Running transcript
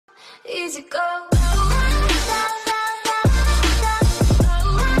easy go.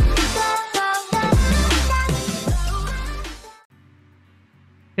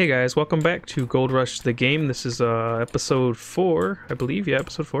 Hey guys, welcome back to Gold Rush the game. This is episode 4, I believe. Yeah,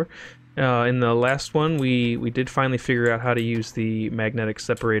 episode 4. In the last one, we did finally figure out how to use the magnetic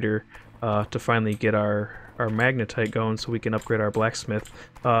separator to finally get our magnetite going so we can upgrade our blacksmith.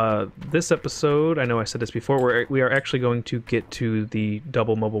 This episode, I know I said this before, we are actually going to get to the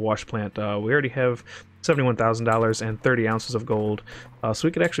double mobile wash plant. We already have $71,000 and 30 ounces of gold, so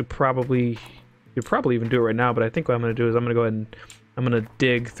we could actually probably even do it right now, but I think what I'm going to do is I'm going to go ahead and I'm going to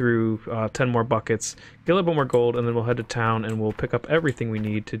dig through 10 more buckets, get a little bit more gold, and then we'll head to town and we'll pick up everything we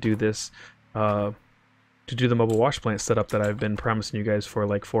need to do this, to do the mobile wash plant setup that I've been promising you guys for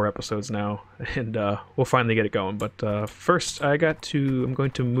like 4 episodes now, and we'll finally get it going. But first, I'm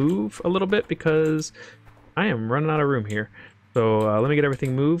going to move a little bit because I am running out of room here. So let me get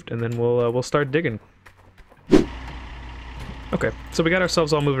everything moved, and then we'll start digging. Okay, so we got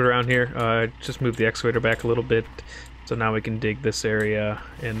ourselves all moved around here. Just moved the excavator back a little bit. So now we can dig this area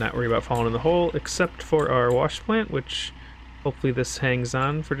and not worry about falling in the hole, except for our wash plant, which hopefully this hangs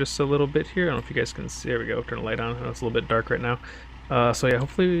on for just a little bit here. I don't know if you guys can see. There we go. Turn the light on. I know it's a little bit dark right now. So yeah,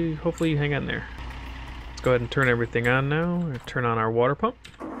 hopefully you hang on there. Let's go ahead and turn everything on now. Turn on our water pump.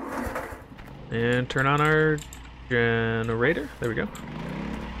 And turn on our generator. There we go.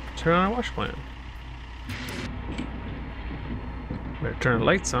 Turn on our wash plant. Better turn the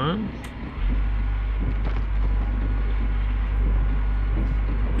lights on.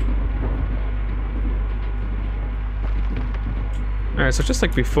 Alright, so just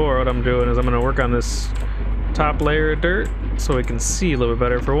like before, what I'm doing is I'm going to work on this top layer of dirt so we can see a little bit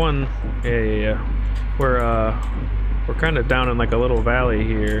better. For one, we're kind of down in like a little valley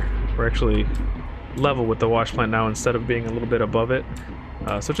here. We're actually level with the wash plant now instead of being a little bit above it.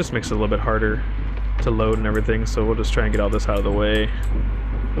 So it just makes it a little bit harder to load and everything. So we'll just try and get all this out of the way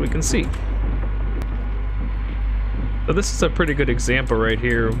so we can see. So this is a pretty good example right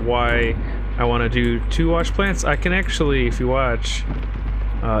here of why I want to do 2 wash plants. I can actually, if you watch,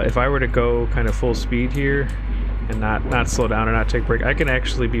 if I were to go kind of full speed here and not slow down or not take a break, I can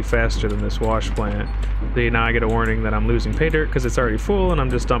actually be faster than this wash plant. See, now I get a warning that I'm losing pay dirt because it's already full and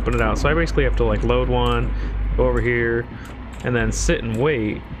I'm just dumping it out. So I basically have to like load one, go over here, and then sit and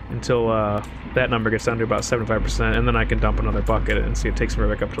wait until that number gets down to about 75%, and then I can dump another bucket and see it takes me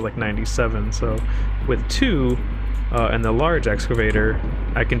right back up to like 97. So with 2 and the large excavator,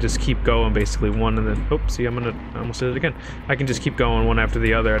 I can just keep going basically one and then, oh, see, I almost did it again. I can just keep going one after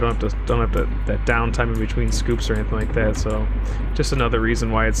the other. I don't have that downtime in between scoops or anything like that. So just another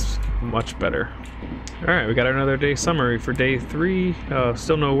reason why it's much better. All right, we got another day summary for day 3.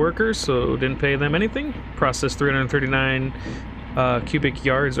 Still no workers, so didn't pay them anything. Processed 339 cubic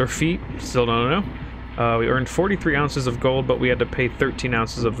yards or feet. Still don't know. We earned 43 ounces of gold, but we had to pay 13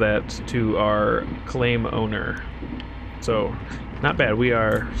 ounces of that to our claim owner. So, not bad. We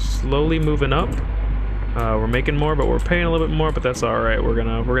are slowly moving up. We're making more, but we're paying a little bit more, but that's all right. We're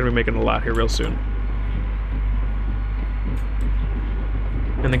gonna be making a lot here real soon.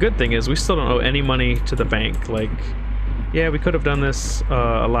 And the good thing is we still don't owe any money to the bank. Like, yeah, we could have done this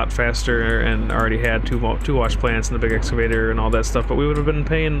a lot faster and already had two wash plants and the big excavator and all that stuff, but we would have been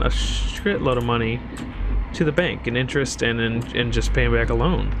paying a shitload of money to the bank in interest and in just paying back a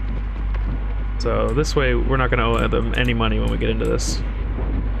loan. So this way, we're not going to owe them any money when we get into this.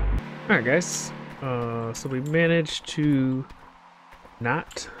 Alright guys, so we managed to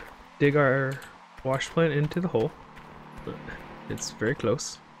not dig our wash plant into the hole. It's very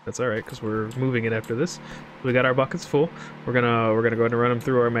close. That's alright, because we're moving it after this. We got our buckets full. We're gonna go ahead and run them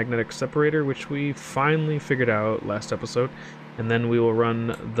through our magnetic separator, which we finally figured out last episode. And then we will run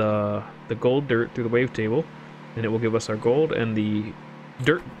the gold dirt through the wavetable, and it will give us our gold, and the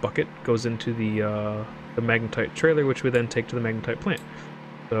dirt bucket goes into the magnetite trailer, which we then take to the magnetite plant.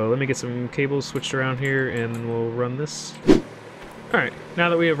 So let me get some cables switched around here and we'll run this. Alright, now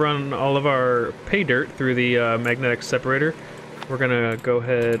that we have run all of our pay dirt through the magnetic separator, we're gonna go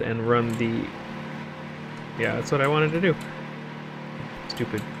ahead and run the... Yeah, that's what I wanted to do.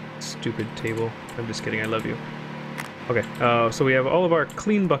 Stupid table. I'm just kidding, I love you. Okay, so we have all of our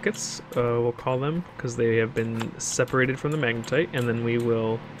clean buckets, we'll call them, because they have been separated from the magnetite, and then we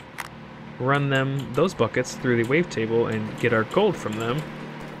will run those buckets through the wavetable and get our gold from them.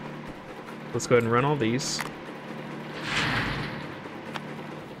 Let's go ahead and run all these.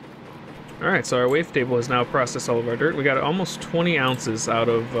 Alright, so our wavetable has now processed all of our dirt. We got almost 20 ounces out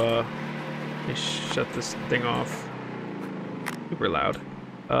of... let me shut this thing off. Super loud.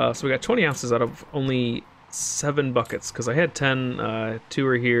 So we got 20 ounces out of only 7 buckets because I had 10. 2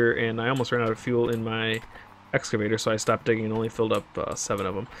 are here, and I almost ran out of fuel in my excavator, so I stopped digging and only filled up 7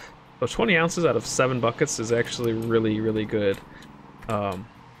 of them. So 20 ounces out of 7 buckets is actually really, really good.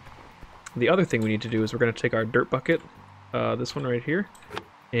 The other thing we need to do is we're going to take our dirt bucket, this one right here,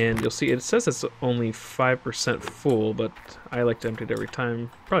 and you'll see it says it's only 5% full, but I like to empty it every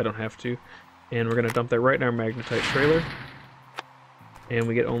time. Probably don't have to. And we're going to dump that right in our magnetite trailer. And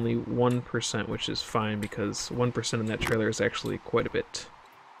we get only 1%, which is fine because 1% in that trailer is actually quite a bit.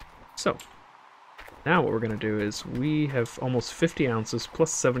 So, now what we're going to do is we have almost 50 ounces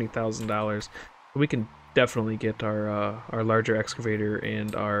plus $70,000. We can definitely get our larger excavator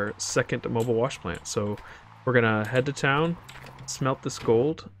and our second mobile wash plant. So we're going to head to town, smelt this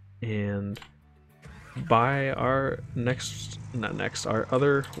gold, and buy our our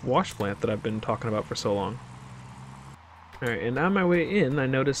other wash plant that I've been talking about for so long. Alright, and on my way in, I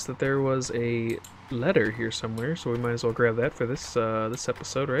noticed that there was a letter here somewhere, so we might as well grab that for this this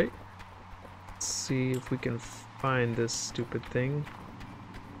episode, right? Let's see if we can find this stupid thing.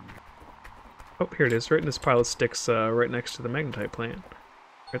 Oh, here it is, right in this pile of sticks, right next to the magnetite plant.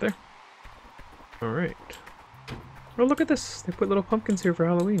 Right there. Alright. Oh, look at this! They put little pumpkins here for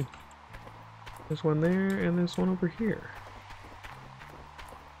Halloween. There's one there, and there's one over here.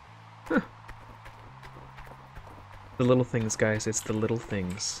 Huh. The little things, guys. It's the little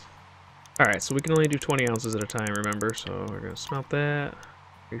things. Alright, so we can only do 20 ounces at a time, remember? So we're going to smelt that.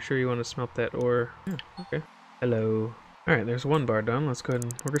 Are you sure you want to smelt that ore? Yeah, okay. Hello. Alright, there's 1 bar done. Let's go ahead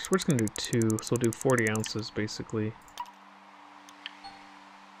and... We're just going to do 2. So we'll do 40 ounces, basically.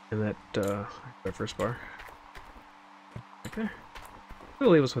 And that, our first bar. Okay.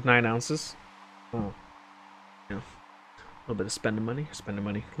 It'll leave us with 9 ounces. Oh. You know, a little bit of spending money.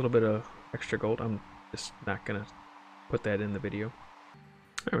 A little bit of extra gold. I'm just not going to put that in the video.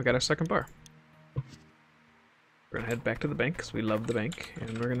 Alright, we got our second bar. We're going to head back to the bank because we love the bank.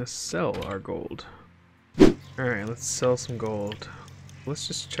 And we're going to sell our gold. Alright, let's sell some gold. Let's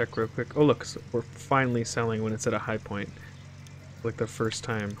just check real quick. Oh look, so we're finally selling when it's at a high point. Like the first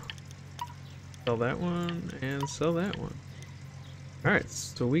time. Sell that one and sell that one. Alright,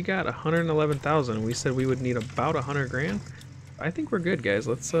 so we got 111,000. We said we would need about 100 grand. I think we're good, guys.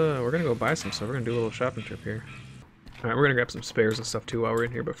 Let's we're gonna go buy some stuff. We're gonna do a little shopping trip here. Alright, we're gonna grab some spares and stuff too while we're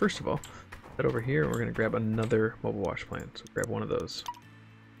in here, but first of all, head over here and we're gonna grab another mobile wash plant. So grab one of those.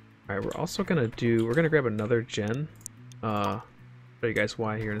 Alright, we're also gonna grab another gen. Show you guys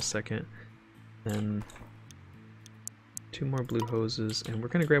why here in a second. Then 2 more blue hoses, and we're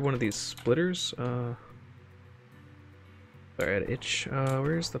gonna grab one of these splitters. Sorry, I had an itch.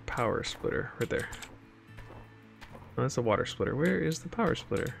 Where's the power splitter? Right there. Oh, that's a water splitter. Where is the power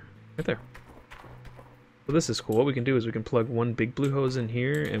splitter? Right there. So this is cool. What we can do is we can plug 1 big blue hose in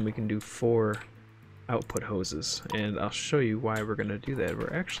here, and we can do 4 output hoses. And I'll show you why we're gonna do that.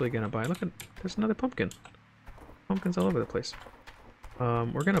 We're actually gonna buy. Look at, there's another pumpkin. Pumpkins all over the place.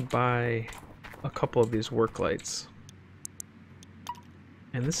 We're gonna buy a couple of these work lights.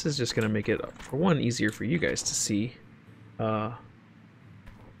 And this is just going to make it, for one, easier for you guys to see. And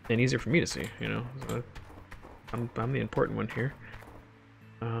easier for me to see, you know. So I'm the important one here.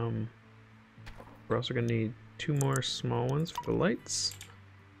 We're also going to need 2 more small ones for the lights.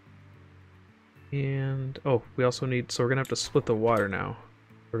 And, oh, we also need, so we're going to have to split the water now.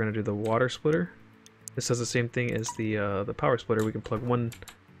 We're going to do the water splitter. This does the same thing as the power splitter. We can plug 1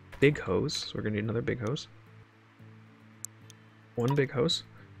 big hose. So we're going to need another big hose. 1 big hose.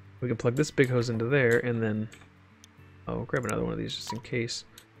 We can plug this big hose into there, and then I'll grab another one of these just in case,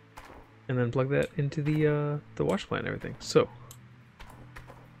 and then plug that into the wash plant and everything. So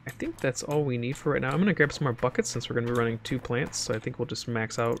I think that's all we need for right now. I'm gonna grab some more buckets since we're gonna be running 2 plants. So I think we'll just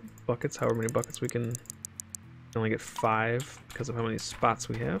max out buckets, however many buckets we can. Only get 5 because of how many spots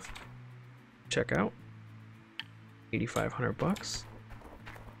we have. Check out. 8,500 bucks.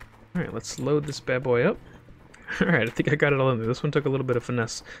 All right, let's load this bad boy up. Alright, I think I got it all in there. This one took a little bit of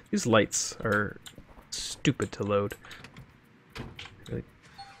finesse. These lights are stupid to load. Really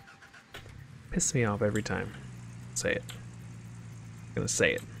piss me off every time. Say it. I'm gonna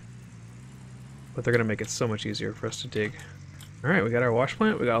say it. But they're gonna make it so much easier for us to dig. Alright, we got our wash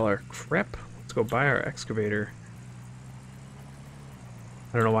plant, we got all our crap. Let's go buy our excavator.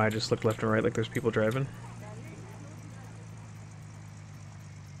 I don't know why I just looked left and right like there's people driving.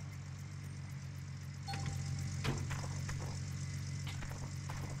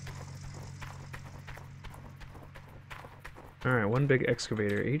 Alright, 1 big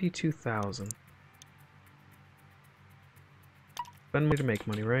excavator, 82,000. Spend money to make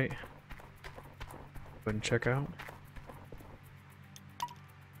money, right? Go ahead and check out.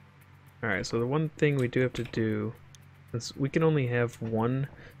 Alright, so the one thing we do have to do is we can only have one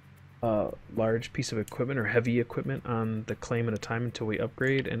large piece of equipment or heavy equipment on the claim at a time until we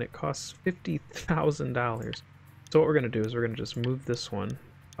upgrade, and it costs $50,000. So what we're going to do is we're going to just move this one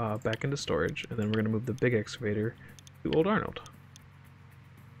back into storage, and then we're going to move the big excavator to Old Arnold.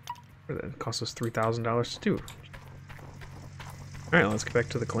 That costs us $3,000 to do. Alright, let's get back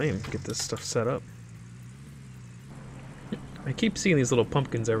to the claim, get this stuff set up. I keep seeing these little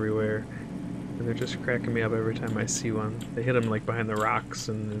pumpkins everywhere, and they're just cracking me up every time I see one. They hit them like behind the rocks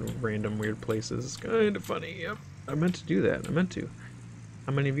and in random weird places. It's kind of funny. Yep, I meant to do that. I meant to.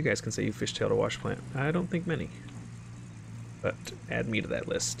 How many of you guys can say you fishtailed a wash plant? I don't think many. But add me to that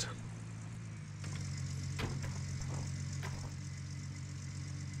list.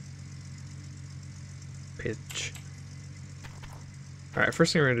 Pitch. Alright,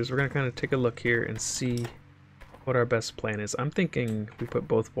 first thing we're going to do is we're going to kind of take a look here and see what our best plan is. I'm thinking we put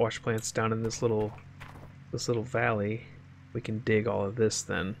both wash plants down in this little valley. We can dig all of this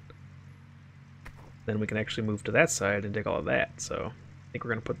then. Then we can actually move to that side and dig all of that. So I think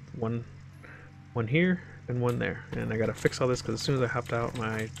we're going to put one here and one there. And I got to fix all this because as soon as I hopped out,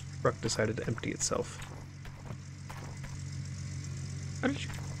 my truck decided to empty itself. How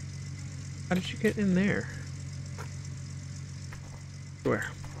did you get in there? Where?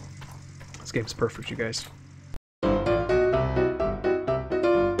 This game's perfect, you guys.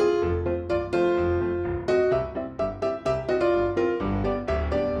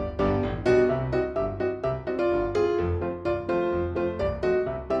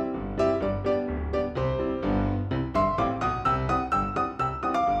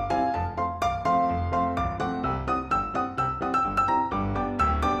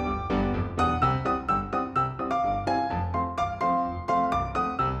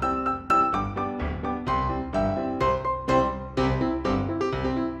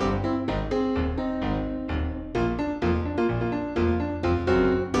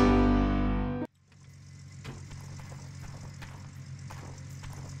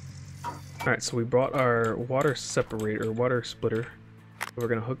 Alright, so we brought our water separator, water splitter. We're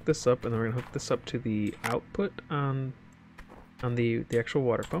going to hook this up, and then we're going to hook this up to the output on the actual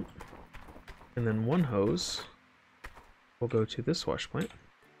water pump. And then one hose will go to this wash plant,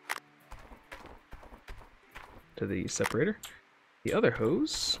 to the separator. The other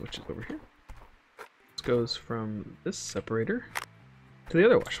hose, which is over here, goes from this separator to the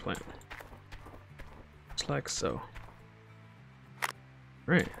other wash plant. Just like so.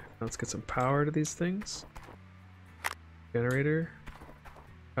 Alright. Let's get some power to these things. Generator,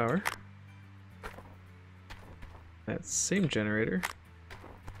 power. That same generator to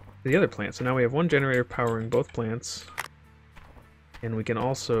the other plant. So now we have one generator powering both plants, and we can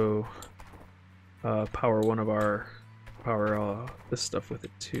also power one of our this stuff with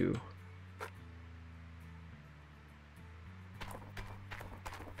it too.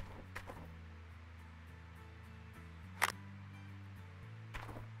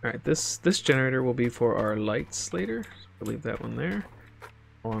 Alright, this generator will be for our lights later. We'll leave that one there,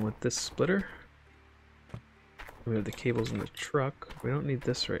 along with this splitter. We have the cables in the truck. We don't need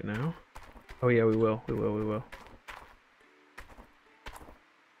this right now. Oh yeah, we will.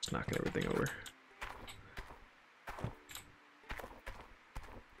 Just knocking everything over.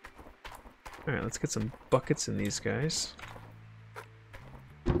 Alright, let's get some buckets in these guys.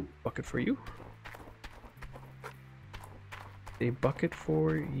 Bucket for you. A bucket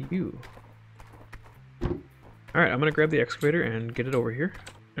for you. Alright, I'm gonna grab the excavator and get it over here.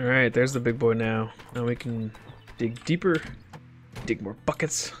 Alright, there's the big boy now. Now we can dig deeper, dig more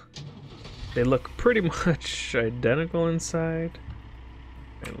buckets. They look pretty much identical inside.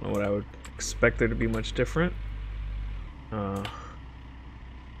 I don't know what I would expect there to be much different.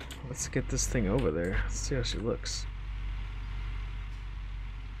 Let's get this thing over there. Let's see how she looks.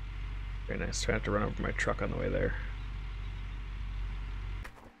 Very nice. Try not to run over my truck on the way there.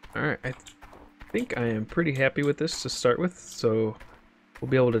 Alright, I think I am pretty happy with this to start with, so we'll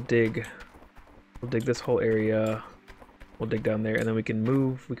be able to dig. We'll dig this whole area, we'll dig down there, and then we can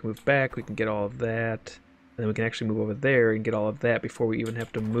move back, we can get all of that, and then we can actually move over there and get all of that before we even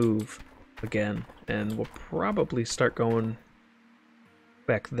have to move again. And we'll probably start going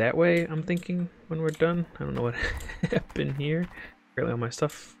back that way, I'm thinking, when we're done. I don't know what happened here. Apparently all my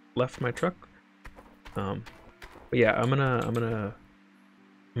stuff left my truck. But yeah, I'm gonna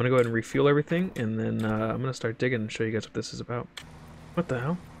go ahead and refuel everything, and then I'm gonna start digging and show you guys what this is about. What the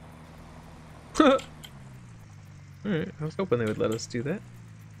hell? Alright, I was hoping they would let us do that.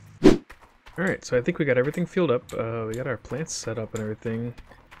 Alright, so I think we got everything fueled up. We got our plants set up and everything.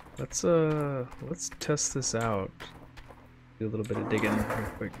 Let's test this out. Do a little bit of digging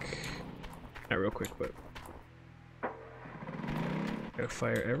real quick. Not real quick, but gotta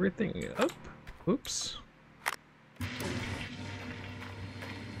fire everything up. Oops.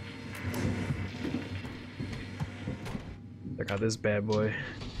 Check out this bad boy.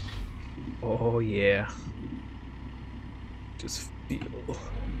 Oh yeah. Just feel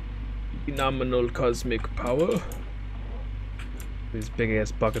phenomenal cosmic power. These big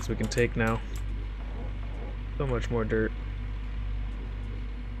ass buckets we can take now. So much more dirt.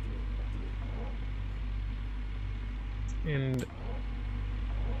 And I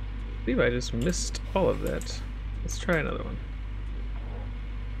believe I just missed all of that. Let's try another one.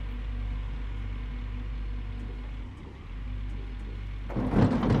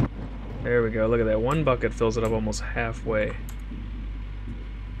 There we go, look at that. One bucket fills it up almost halfway.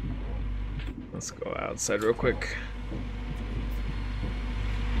 Let's go outside real quick.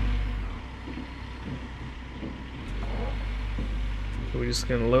 So we're just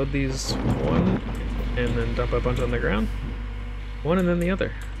gonna load these one and then dump a bunch on the ground. One and then the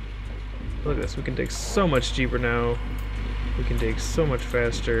other. Look at this, we can dig so much deeper now. We can dig so much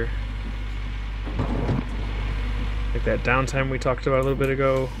faster. Like that downtime we talked about a little bit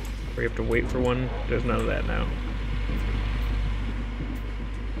ago, where you have to wait for one, there's none of that now.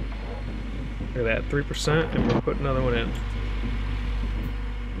 Look at that, 3%, and we'll put another one in.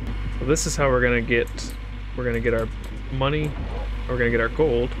 So this is how we're gonna get our money, we're gonna get our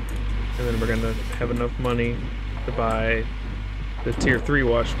gold, and then we're gonna have enough money to buy the tier 3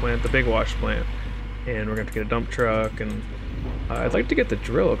 wash plant, the big wash plant, and we're gonna have to get a dump truck, and I'd like to get the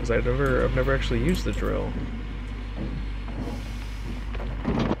drill because I've never actually used the drill.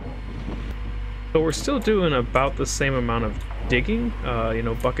 So we're still doing about the same amount of digging, you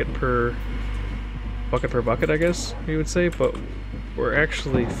know, bucket per bucket, I guess you would say, but we're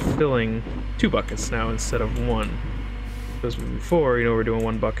actually filling 2 buckets now instead of 1. Because before, you know, we're doing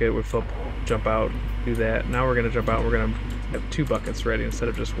 1 bucket, we fill up, jump out, do that. Now we're gonna jump out, we're gonna have 2 buckets ready instead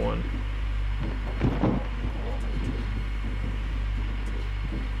of just 1.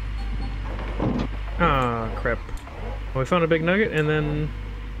 Ah, crap. Well, we found a big nugget, and then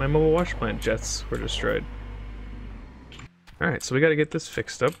my mobile wash plant jets were destroyed. Alright, so we gotta get this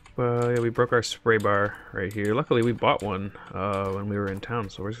fixed up. Yeah, we broke our spray bar right here. Luckily, we bought one when we were in town,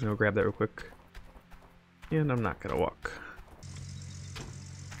 so we're just gonna go grab that real quick. And I'm not gonna walk.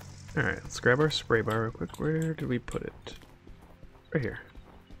 Alright, let's grab our spray bar real quick. Where did we put it? Right here.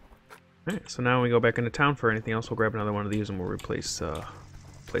 Alright, so now when we go back into town for anything else, we'll grab another one of these and we'll replace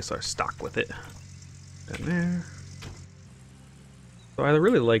our stock with it. Down there. So I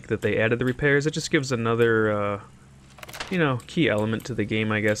really like that they added the repairs. It just gives another, you know, key element to the game,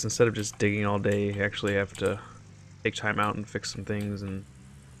 I guess. Instead of just digging all day, you actually have to take time out and fix some things, and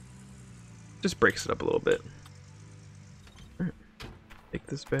just breaks it up a little bit. Alright, take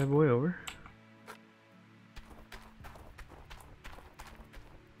this bad boy over.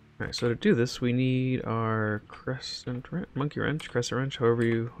 Alright, so to do this, we need our monkey wrench, crescent wrench, whatever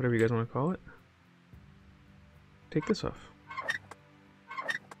you guys want to call it. Take this off.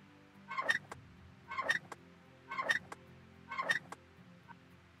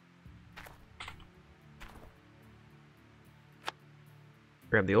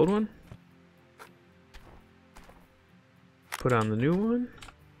 Grab the old one. Put on the new one.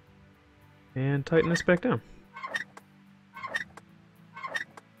 And tighten this back down.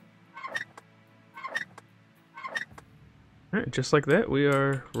 Alright, just like that, we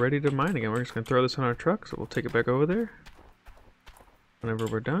are ready to mine again. We're just going to throw this on our truck, so we'll take it back over there whenever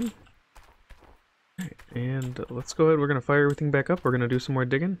we're done. Alright, and let's go ahead. We're going to fire everything back up. We're going to do some more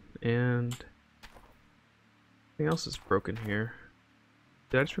digging, and anything else is broken here.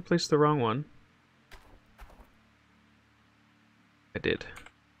 Did I just replace the wrong one? I did.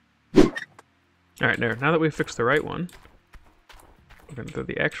 Alright, there. Now that we've fixed the right one, we're going to throw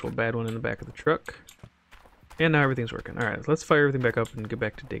the actual bad one in the back of the truck. And now everything's working. Alright, let's fire everything back up and get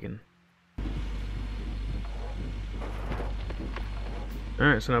back to digging.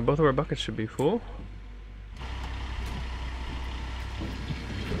 Alright, so now both of our buckets should be full.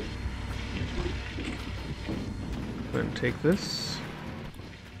 Go ahead and take this.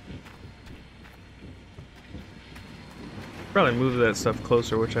 Probably move that stuff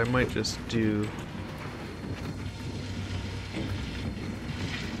closer, which I might just do.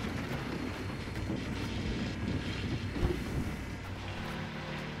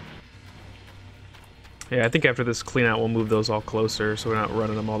 Yeah, I think after this clean out, we'll move those all closer so we're not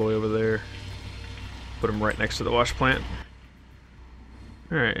running them all the way over there. Put them right next to the wash plant.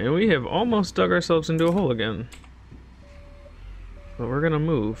 Alright, and we have almost dug ourselves into a hole again. But we're gonna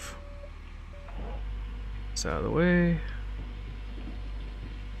move this out of the way.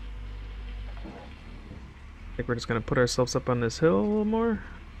 I think we're just gonna put ourselves up on this hill a little more.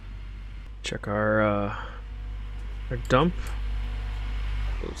 Check our dump.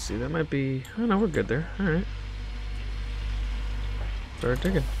 Let's see, that might be... Oh no, we're good there. Alright. Start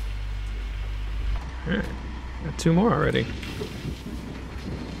digging. Alright. Got 2 more already.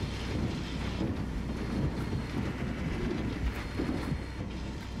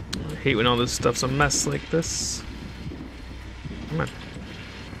 I hate when all this stuff's a mess like this. Come on.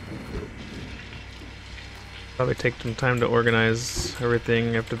 Probably take some time to organize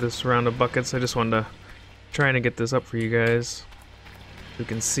everything after this round of buckets. I just wanted to try to get this up for you guys. You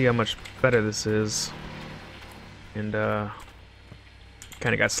can see how much better this is. And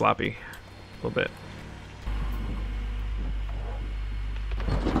kind of got sloppy a little bit.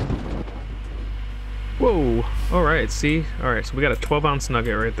 Whoa! Alright, see? Alright, so we got a 12-ounce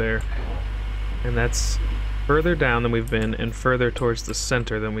nugget right there. And that's further down than we've been and further towards the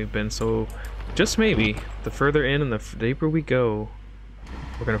center than we've been. So just maybe, the further in and the deeper we go,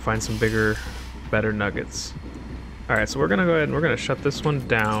 we're going to find some bigger, better nuggets. Alright, so we're going to go ahead and we're going to shut this one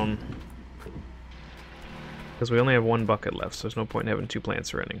down. Because we only have 1 bucket left, so there's no point in having 2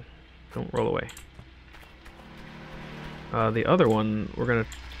 plants running. Don't roll away. The other one, we're going to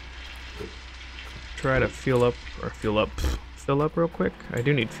try to fill up real quick. I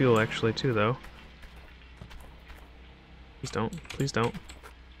do need fuel actually too, though. Please don't. Please don't.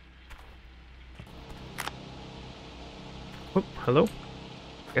 Oh, hello?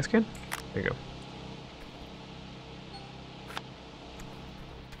 Gas can? There you go.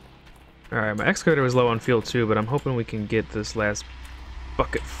 Alright, my excavator was low on fuel too, but I'm hoping we can get this last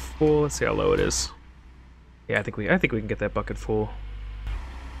bucket full. Let's see how low it is. Yeah, I think we can get that bucket full.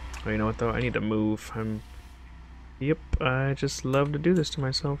 Oh, you know what though? I need to move. Yep, I just love to do this to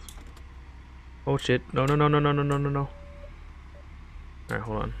myself. Oh shit. No. Alright,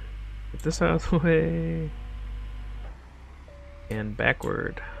 hold on. Get this out of the way. And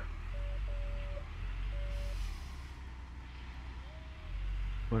backward.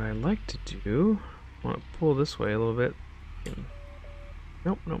 What I like to do, I want to pull this way a little bit.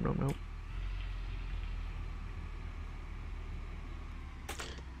 Nope.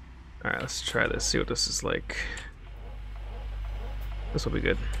 Alright, let's try this, see what this is like. This will be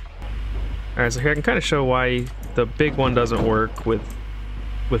good. Alright, so here I can kind of show why the big one doesn't work with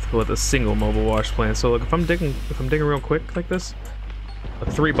a single mobile wash plant. So look, if I'm digging real quick like this,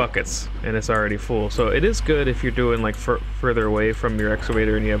 3 buckets and it's already full. So it is good if you're doing like further away from your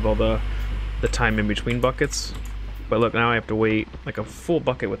excavator and you have all the time in between buckets. But look, now I have to wait like a full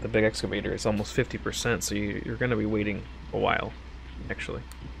bucket with the big excavator. It's almost 50%, so you're going to be waiting a while, actually.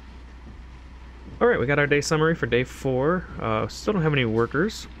 Alright, we got our day summary for day 4. Still don't have any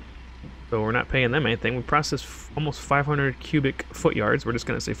workers, so we're not paying them anything. We processed almost 500 cubic foot yards. We're just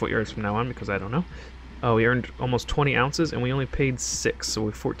going to say foot yards from now on because I don't know. We earned almost 20 ounces and we only paid 6, so we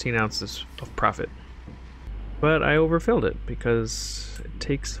have 14 ounces of profit. But I overfilled it because it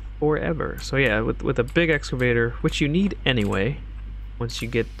takes forever. So yeah, with a big excavator, which you need anyway, once you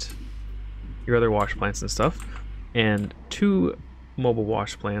get your other wash plants and stuff, and 2 mobile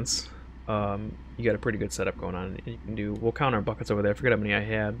wash plants, you got a pretty good setup going on. You can do, we'll count our buckets over there. I forget how many I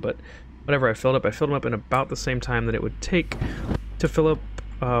had, but whatever I filled them up in about the same time that it would take to fill up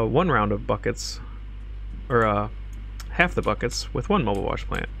 1 round of buckets, or half the buckets with 1 mobile wash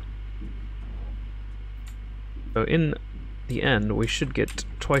plant. So in the end, we should get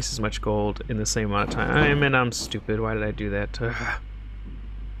twice as much gold in the same amount of time. And I'm stupid. Why did I do that?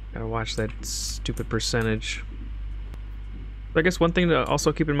 Gotta watch that stupid percentage. But I guess one thing to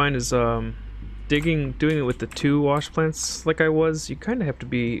also keep in mind is doing it with the 2 wash plants like I was, you kind of have to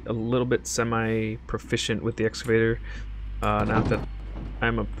be a little bit semi-proficient with the excavator. Not that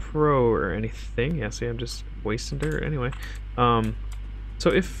I'm a pro or anything. Yeah, see, I'm just wasting dirt anyway. So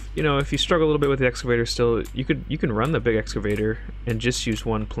if you struggle a little bit with the excavator still, you can run the big excavator and just use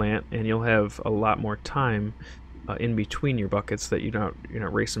 1 plant, and you'll have a lot more time in between your buckets that you're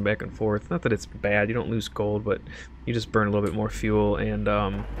not racing back and forth. Not that it's bad, you don't lose gold, but you just burn a little bit more fuel and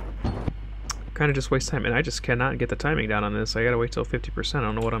kind of just waste time. And I just cannot get the timing down on this. I gotta wait till 50%. I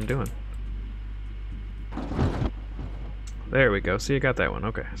don't know what I'm doing. There we go. See, I got that one.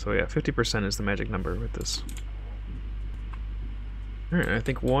 Okay, so yeah, 50% is the magic number with this. Alright, I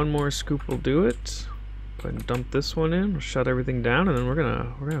think 1 more scoop will do it. Go ahead and dump this one in, we'll shut everything down, and then we're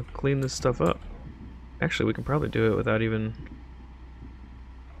gonna clean this stuff up. Actually, we can probably do it without even...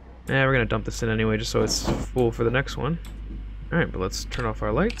 we're gonna dump this in anyway, just so it's full for the next one. Alright, but let's turn off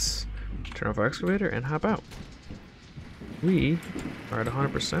our lights, turn off our excavator, and hop out. We are at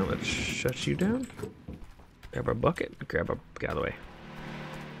 100%. Let's shut you down. Grab our bucket, get out of the way.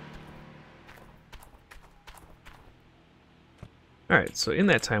 Alright, so in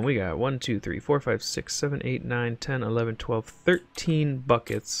that time we got 1, 2, 3, 4, 5, 6, 7, 8, 9, 10, 11, 12, 13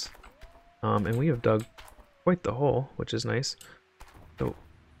 buckets. And we have dug quite the hole, which is nice. So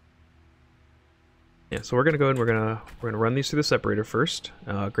yeah, so we're gonna go ahead and we're gonna run these through the separator first,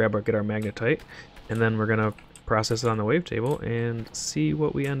 get our magnetite, and then we're gonna process it on the wavetable and see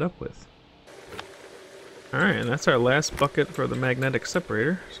what we end up with. Alright, and that's our last bucket for the magnetic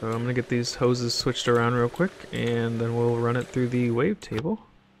separator. So I'm gonna get these hoses switched around real quick, and then we'll run it through the wavetable.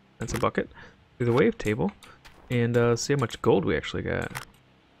 That's a bucket. Through the wavetable, and see how much gold we actually got.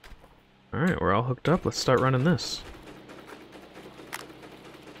 Alright, we're all hooked up. Let's start running this.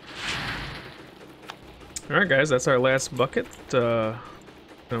 Alright guys, that's our last bucket. I'm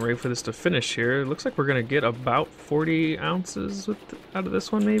ready for this to finish here. It looks like we're gonna get about 40 ounces out of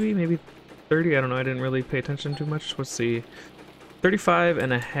this one, maybe 30. I don't know, I didn't really pay attention too much. Let's see.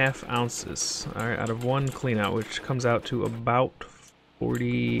 35.5 ounces, alright, out of one clean out, which comes out to about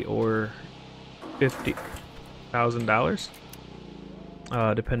 $40,000 or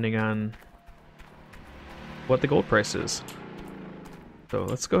 $50,000, depending on what the gold price is. So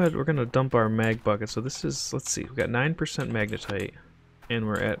let's go ahead, we're gonna dump our mag bucket. So this is, let's see, we've got 9% magnetite, and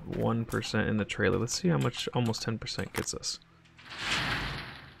we're at 1% in the trailer. Let's see how much almost 10% gets us.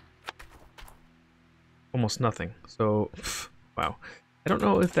 Almost nothing. So, wow. I don't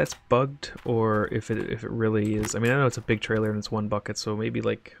know if that's bugged or if it really is. I mean, I know it's a big trailer and it's one bucket, so maybe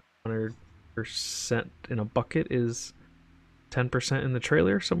like 100% in a bucket is 10% in the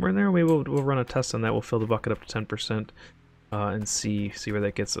trailer, somewhere in there. Maybe we'll run a test on that. We'll fill the bucket up to 10% and see where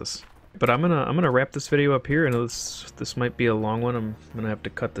that gets us. But I'm gonna wrap this video up here. I know this might be a long one. I'm gonna have to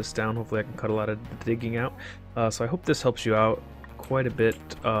cut this down. Hopefully, I can cut a lot of digging out. So I hope this helps you out quite a bit.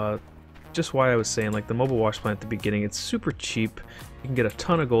 Just why I was saying, like, the mobile wash plant at the beginning, it's super cheap. You can get a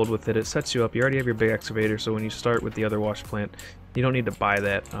ton of gold with it. It sets you up. You already have your big excavator, so when you start with the other wash plant, you don't need to buy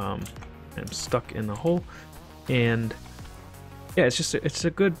that. I'm stuck in the hole, and yeah, it's a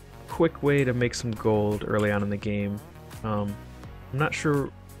good, quick way to make some gold early on in the game. I'm not sure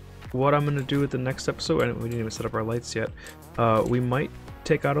what I'm gonna do with the next episode. We didn't even set up our lights yet. We might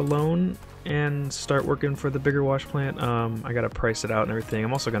take out a loan and start working for the bigger wash plant. I gotta price it out and everything.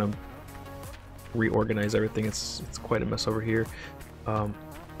 I'm also gonna reorganize everything. It's quite a mess over here. Oh,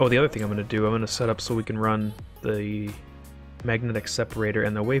 the other thing I'm going to do, I'm going to set up so we can run the magnetic separator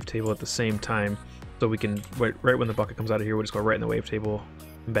and the wavetable at the same time, so we can right when the bucket comes out of here, we'll just go right in the wavetable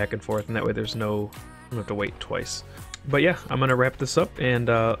and back and forth, and that way I don't have to wait twice. But yeah, I'm going to wrap this up, and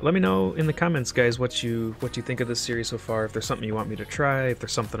let me know in the comments, guys, what you think of this series so far. If there's something you want me to try, if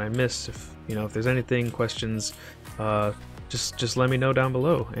there's something I missed, if there's anything, questions, just let me know down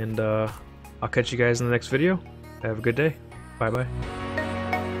below, and I'll catch you guys in the next video. Have a good day. Bye-bye.